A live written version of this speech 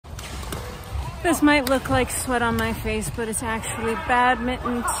This might look like sweat on my face, but it's actually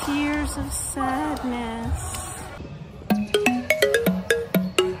badminton tears of sadness.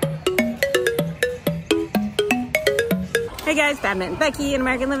 Hey guys, Badminton Becky, an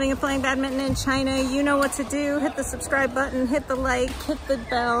American living and playing badminton in China. You know what to do. Hit the subscribe button, hit the like, hit the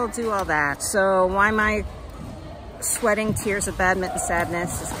bell, do all that. So why am I sweating tears of badminton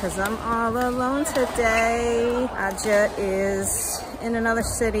sadness? Is because I'm all alone today. Aja is in another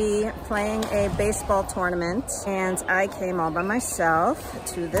city playing a baseball tournament, and I came all by myself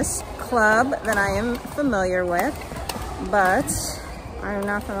to this club that I am familiar with, but I'm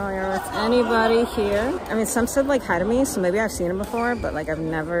not familiar with anybody here. I mean, some said like hi to me, so maybe I've seen him before, but like I've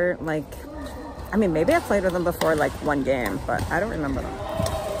never like, I mean, maybe I played with them before like one game, but I don't remember them.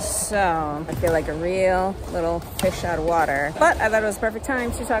 So I feel like a real little fish out of water. But I thought it was the perfect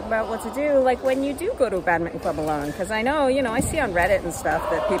time to talk about what to do like when you do go to a badminton club alone. Because I know, you know, I see on Reddit and stuff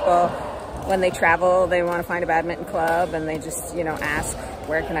that people, when they travel, they want to find a badminton club and they just, you know, ask,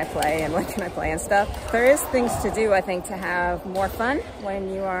 where can I play and when can I play and stuff. There is things to do, I think, to have more fun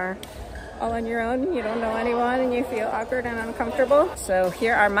when you are all on your own, you don't know anyone and you feel awkward and uncomfortable. So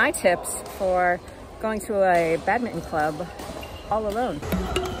here are my tips for going to a badminton club all alone.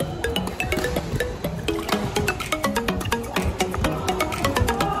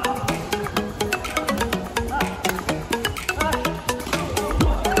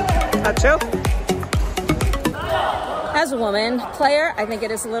 As a woman player, I think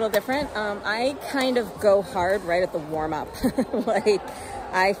it is a little different. I kind of go hard right at the warm-up. Like,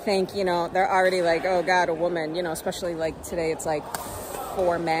 I think, you know, they're already like, oh God, a woman, you know, especially like today it's like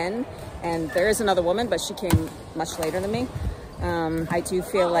 4 men and there is another woman, but she came much later than me. I do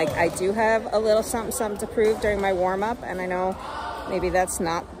feel like I do have a little something to prove during my warm-up, and I know maybe that's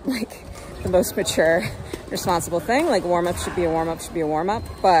not like the most mature, responsible thing. Like warm-up should be a warm-up should be a warm-up,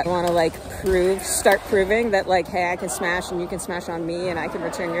 but I want to like start proving that like, hey, I can smash and you can smash on me and I can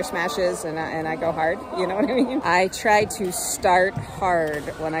return your smashes and I go hard, you know what I mean? I try to start hard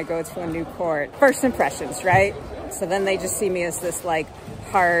when I go to a new court. First impressions, right? So then they just see me as this like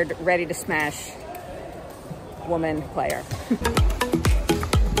hard, ready to smash woman player.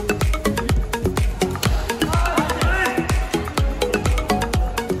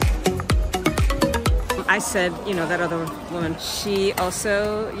 I said, you know, that other woman, she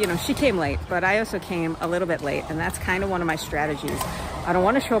also, you know, she came late, but I also came a little bit late, and that's kind of one of my strategies. I don't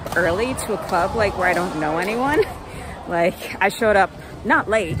want to show up early to a club like where I don't know anyone. Like I showed up not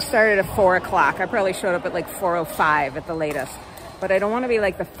late, started at 4 o'clock. I probably showed up at like 4:05 at the latest. But I don't want to be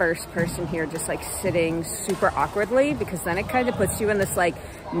like the first person here just like sitting super awkwardly, because then it kind of puts you in this like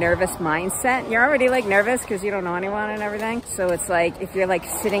nervous mindset. You're already like nervous because you don't know anyone and everything. So it's like if you're like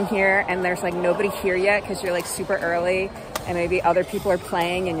sitting here and there's like nobody here yet because you're like super early and maybe other people are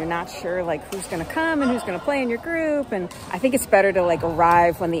playing and you're not sure like who's going to come and who's going to play in your group. And I think it's better to like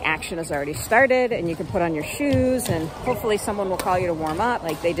arrive when the action has already started and you can put on your shoes and hopefully someone will call you to warm up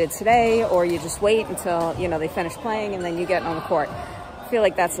like they did today, or you just wait until, you know, they finish playing and then you get on the court. I feel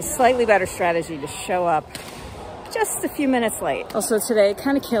like that's a slightly better strategy to show up just a few minutes late. Also today,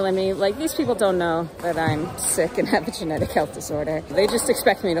 kind of killing me, like these people don't know that I'm sick and have a genetic health disorder. They just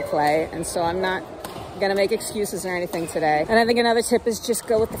expect me to play, and so I'm not gonna make excuses or anything today. And I think another tip is just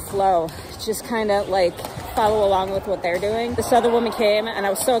go with the flow. Just kind of like follow along with what they're doing. This other woman came and I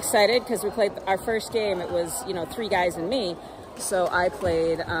was so excited because we played our first game. It was, you know, 3 guys and me. So I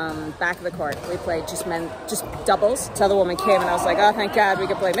played back of the court. We played just doubles. This other woman came and I was like, oh, thank God we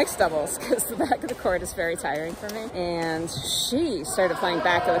could play mixed doubles, because the back of the court is very tiring for me. And she started playing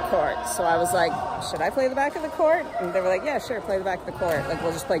back of the court. So I was like, should I play the back of the court? And they were like, yeah, sure, play the back of the court. Like,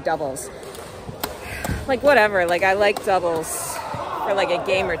 we'll just play doubles. Like, whatever. Like, I like doubles for like a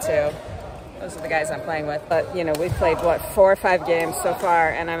game or 2. Those are the guys I'm playing with. But, you know, we've played, what, 4 or 5 games so far,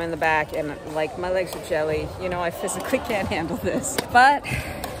 and I'm in the back, and, like, my legs are jelly. You know, I physically can't handle this. But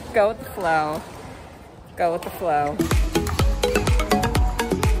go with the flow. Go with the flow.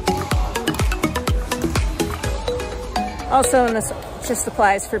 Also, and this just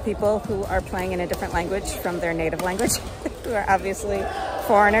applies for people who are playing in a different language from their native language, who are obviously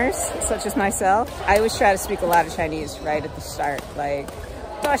foreigners, such as myself. I always try to speak a lot of Chinese right at the start, like,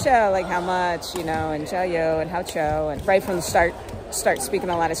 like how much, you know, and jiao and how cho, and right from the start speaking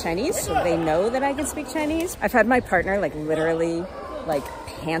a lot of Chinese so they know that I can speak Chinese. I've had my partner like literally like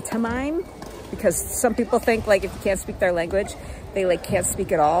pantomime, because some people think like if you can't speak their language, they like can't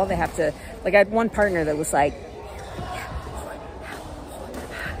speak at all. They have to, like I had one partner that was like,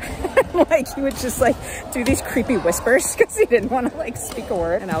 like he would just like do these creepy whispers because he didn't want to like speak a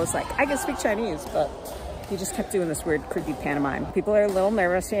word. And I was like, I can speak Chinese, but he just kept doing this weird, creepy pantomime. People are a little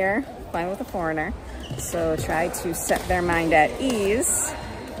nervous here, playing with a foreigner. So try to set their mind at ease.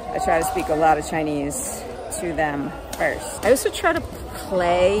 I try to speak a lot of Chinese to them first. I also try to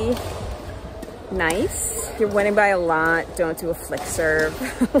play nice. If you're winning by a lot, don't do a flick serve,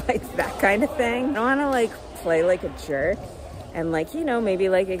 like that kind of thing. I don't wanna like play like a jerk and like, you know, maybe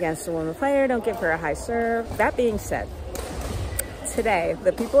like against a woman player, don't give her a high serve. That being said, today,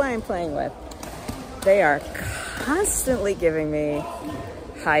 the people I am playing with, they are constantly giving me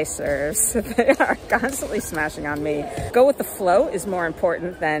high serves. They are constantly smashing on me. Go with the flow is more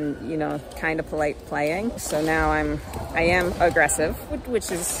important than, you know, kind of polite playing. So now I am aggressive,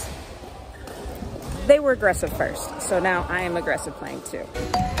 which is, they were aggressive first. So now I am aggressive playing too.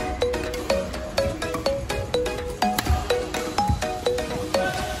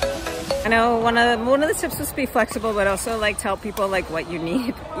 I know one of the tips was to be flexible, but also like tell people like what you need.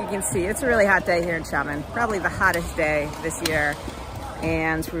 You can see it's a really hot day here in Xiamen, probably the hottest day this year.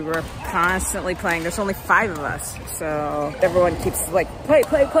 And we were constantly playing. There's only 5 of us, so everyone keeps like, play,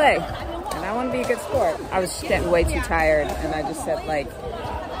 play, play. And I want to be a good sport. I was just getting way too tired, and I just said like,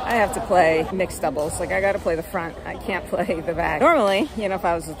 I have to play mixed doubles. Like I got to play the front. I can't play the back. Normally, you know, if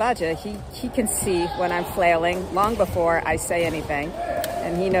I was with Daja, he can see when I'm flailing long before I say anything.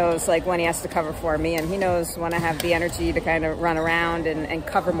 And he knows like when he has to cover for me, and he knows when I have the energy to kind of run around and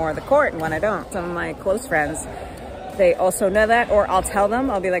cover more of the court and when I don't. Some of my close friends, they also know that, or I'll tell them,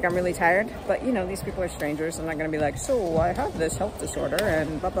 I'll be like, I'm really tired. But you know, these people are strangers. I'm not gonna be like, so I have this health disorder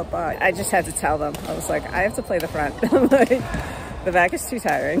and blah, blah, blah. I just had to tell them. I was like, I have to play the front. Like, the back is too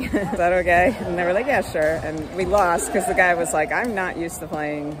tiring. Is that okay? And they were like, yeah, sure. And we lost because the guy was like, I'm not used to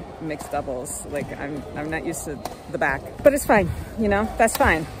playing mixed doubles. Like I'm not used to the back, but it's fine. You know, that's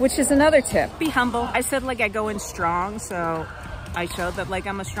fine. Which is another tip. Be humble. I said like I go in strong. So I showed that like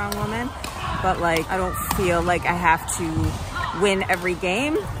I'm a strong woman, but like I don't feel like I have to win every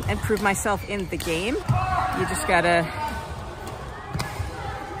game and prove myself in the game. You just gotta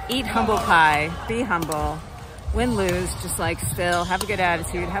eat humble pie, be humble, win, lose, just like still have a good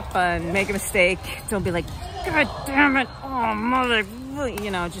attitude, have fun, make a mistake. Don't be like, God damn it, oh mother,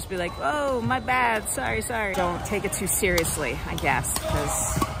 you know, just be like, oh, my bad, sorry, sorry. Don't take it too seriously, I guess,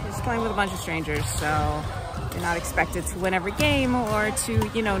 because you're just playing with a bunch of strangers, so you're not expected to win every game or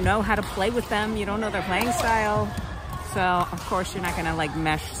to, you know how to play with them. You don't know their playing style. So, of course, you're not going to, like,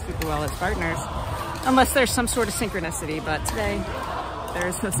 mesh super well as partners. Unless there's some sort of synchronicity. But today, there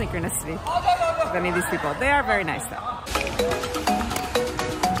is no synchronicity with any of these people. They are very nice, though.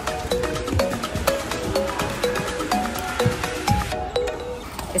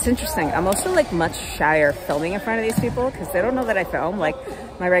 It's interesting. I'm also like much shyer filming in front of these people because they don't know that I film. Like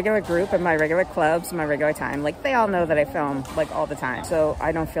my regular group and my regular clubs and my regular time, like they all know that I film like all the time. So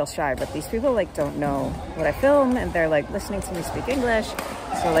I don't feel shy, but these people like don't know what I film and they're like listening to me speak English.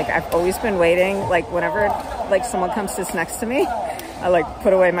 So like I've always been waiting, like whenever like someone comes to sit next to me, I like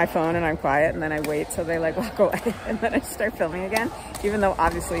put away my phone and I'm quiet and then I wait till they like walk away and then I start filming again, even though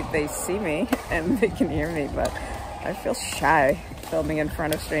obviously they see me and they can hear me, but I feel shy filming in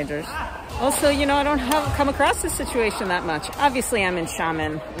front of strangers. Also, you know, I don't come across this situation that much. Obviously, I'm in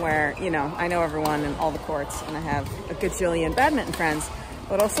Xiamen where, you know, I know everyone in all the courts and I have a gajillion badminton friends.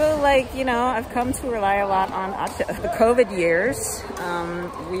 But also, like, you know, I've come to rely a lot on Atja. The COVID years,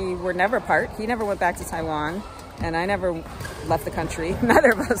 we were never apart. He never went back to Taiwan and I never left the country.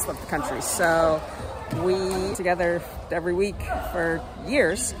 Neither of us left the country. So we together every week for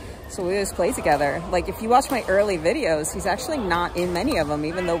years. So we always play together. Like if you watch my early videos, he's actually not in many of them,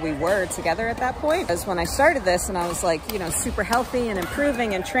 even though we were together at that point. Because when I started this and I was like, you know, super healthy and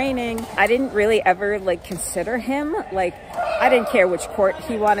improving and training, I didn't really ever like consider him. Like I didn't care which court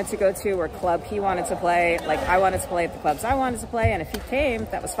he wanted to go to or club he wanted to play. Like I wanted to play at the clubs I wanted to play. And if he came,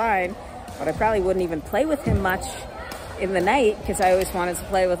 that was fine. But I probably wouldn't even play with him much in the night because I always wanted to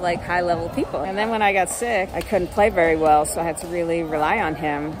play with like high level people. And then when I got sick, I couldn't play very well, so I had to really rely on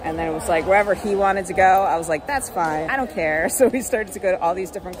him. And then it was like wherever he wanted to go, I was like, that's fine, I don't care. So we started to go to all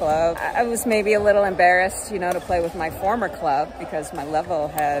these different clubs. I was maybe a little embarrassed, you know, to play with my former club because my level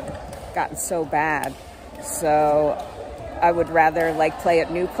had gotten so bad. So I would rather like play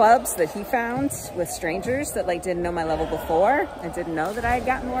at new clubs that he found with strangers that like didn't know my level before and didn't know that I had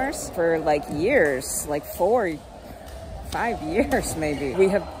gotten worse for like years, like 5 years maybe. We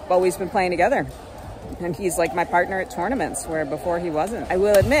have always been playing together. And he's like my partner at tournaments where before he wasn't. I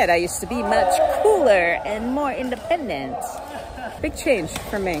will admit, I used to be much cooler and more independent. Big change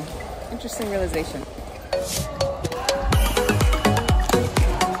for me. Interesting realization.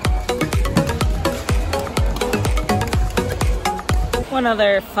 One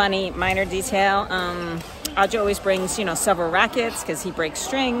other funny minor detail. Aj always brings, you know, several rackets because he breaks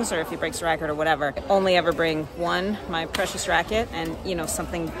strings, or if he breaks a racket or whatever. I only ever bring one, my precious racket, and, you know,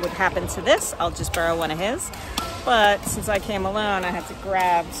 something would happen to this, I'll just borrow one of his. But since I came alone, I had to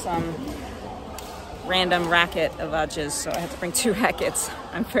grab some random racket of Aj's, so I had to bring 2 rackets.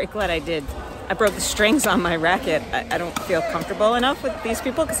 I'm very glad I did. I broke the strings on my racket. I don't feel comfortable enough with these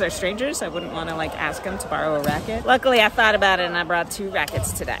people because they're strangers. I wouldn't want to like ask them to borrow a racket. Luckily, I thought about it and I brought 2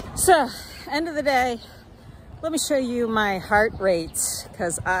 rackets today. So, end of the day, let me show you my heart rate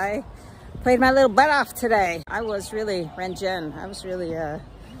because I played my little butt off today. I was really Renjen. I was really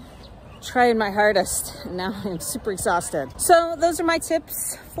trying my hardest, and now I'm super exhausted. So those are my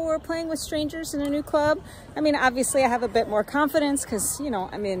tips for playing with strangers in a new club. I mean, obviously I have a bit more confidence because, you know,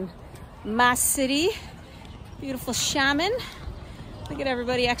 I'm in my city. Beautiful shaman. Look at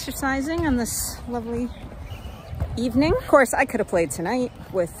everybody exercising on this lovely evening. Of course, I could have played tonight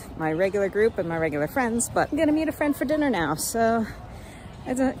with my regular group and my regular friends, but I'm gonna meet a friend for dinner now, so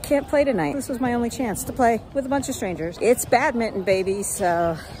I can't play tonight. This was my only chance to play with a bunch of strangers. It's badminton, baby,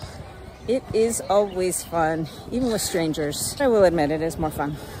 so it is always fun, even with strangers. I will admit it is more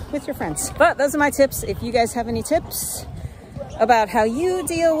fun with your friends. But those are my tips. If you guys have any tips about how you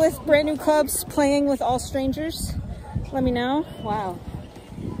deal with brand new clubs playing with all strangers, let me know. Wow,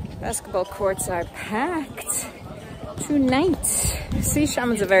 basketball courts are packed tonight. See,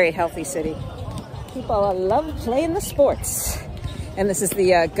 Shaman's a very healthy city. People love playing the sports. And this is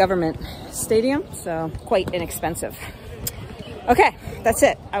the government stadium, so quite inexpensive. Okay, that's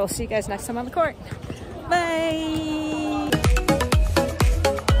it. I will see you guys next time on the court. Bye.